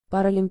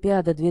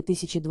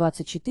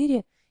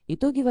Паралимпиада-2024,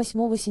 итоги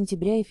 8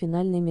 сентября и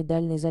финальный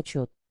медальный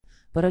зачет.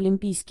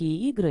 Паралимпийские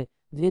игры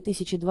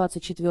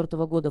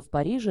 2024 года в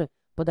Париже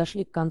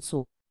подошли к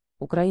концу.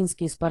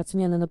 Украинские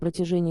спортсмены на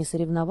протяжении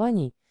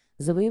соревнований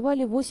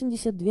завоевали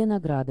 82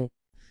 награды.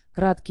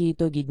 Краткие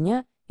итоги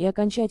дня и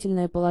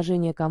окончательное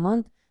положение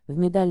команд в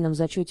медальном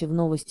зачете в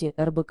Новости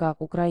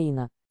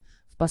РБК-Украина.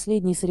 В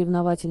последний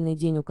соревновательный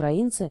день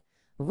украинцы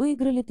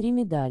выиграли 3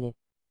 медали.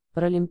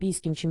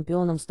 Паралимпийским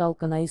чемпионом стал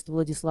каноист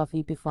Владислав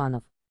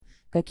Епифанов.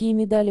 Какие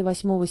медали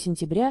 8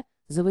 сентября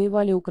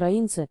завоевали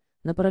украинцы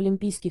на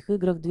Паралимпийских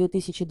играх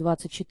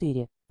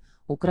 2024?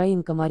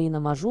 Украинка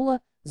Марина Мажула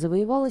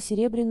завоевала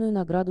серебряную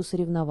награду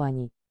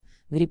соревнований.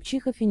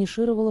 Гребчиха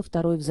финишировала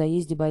второй в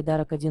заезде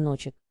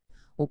байдарок-одиночек.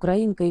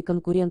 Украинка и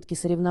конкурентки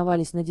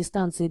соревновались на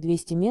дистанции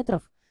 200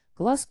 метров,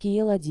 класс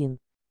КИЛ-1.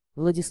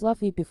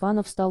 Владислав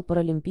Епифанов стал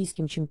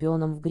паралимпийским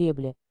чемпионом в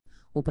гребле.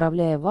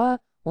 Управляя ВАА,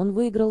 он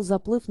выиграл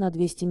заплыв на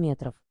 200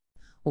 метров.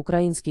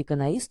 Украинский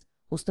каноист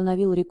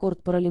установил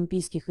рекорд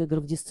Паралимпийских игр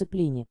в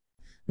дисциплине.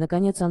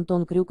 Наконец,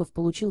 Антон Крюков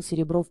получил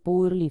серебро в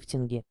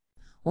пауэрлифтинге.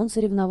 Он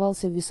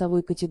соревновался в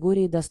весовой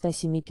категории до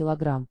 107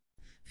 кг.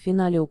 В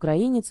финале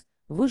украинец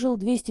выжил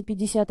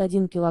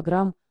 251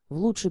 кг в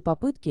лучшей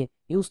попытке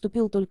и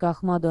уступил только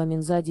Ахмаду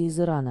Аминзаде из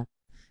Ирана.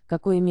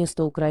 Какое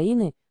место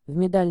Украины в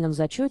медальном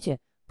зачете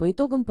по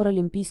итогам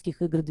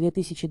Паралимпийских игр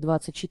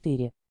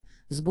 2024?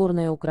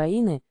 Сборная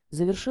Украины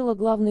завершила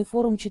главный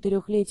форум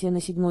четырехлетия на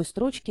 7-й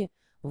строчке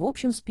в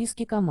общем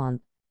списке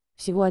команд.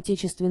 Всего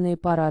отечественные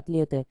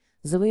параатлеты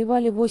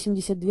завоевали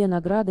 82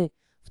 награды,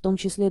 в том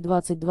числе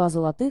 22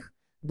 золотых,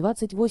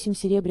 28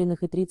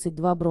 серебряных и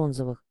 32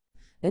 бронзовых.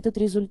 Этот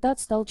результат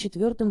стал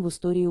 4-м в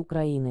истории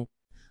Украины.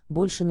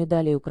 Больше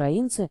медалей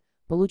украинцы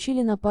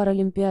получили на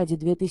Паралимпиаде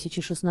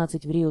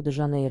 2016 в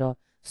Рио-де-Жанейро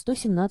 –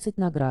 117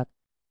 наград.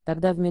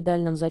 Тогда в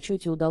медальном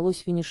зачете удалось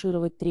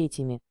финишировать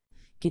третьими.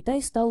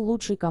 Китай стал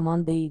лучшей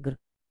командой игр.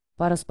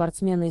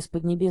 Параспортсмены из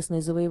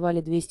Поднебесной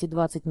завоевали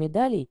 220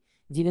 медалей,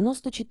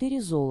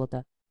 94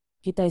 золота.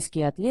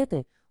 Китайские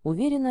атлеты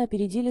уверенно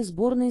опередили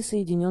сборные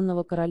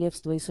Соединенного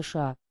Королевства и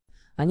США.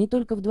 Они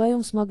только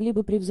вдвоем смогли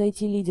бы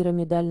превзойти лидера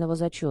медального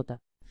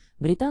зачета.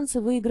 Британцы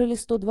выиграли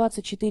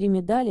 124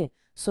 медали,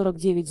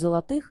 49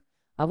 золотых,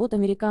 а вот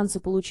американцы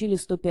получили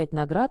 105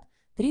 наград,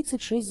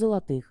 36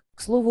 золотых.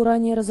 К слову,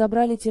 ранее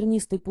разобрали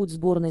тернистый путь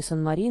сборной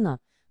Сан-Марино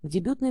к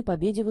дебютной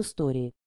победе в истории.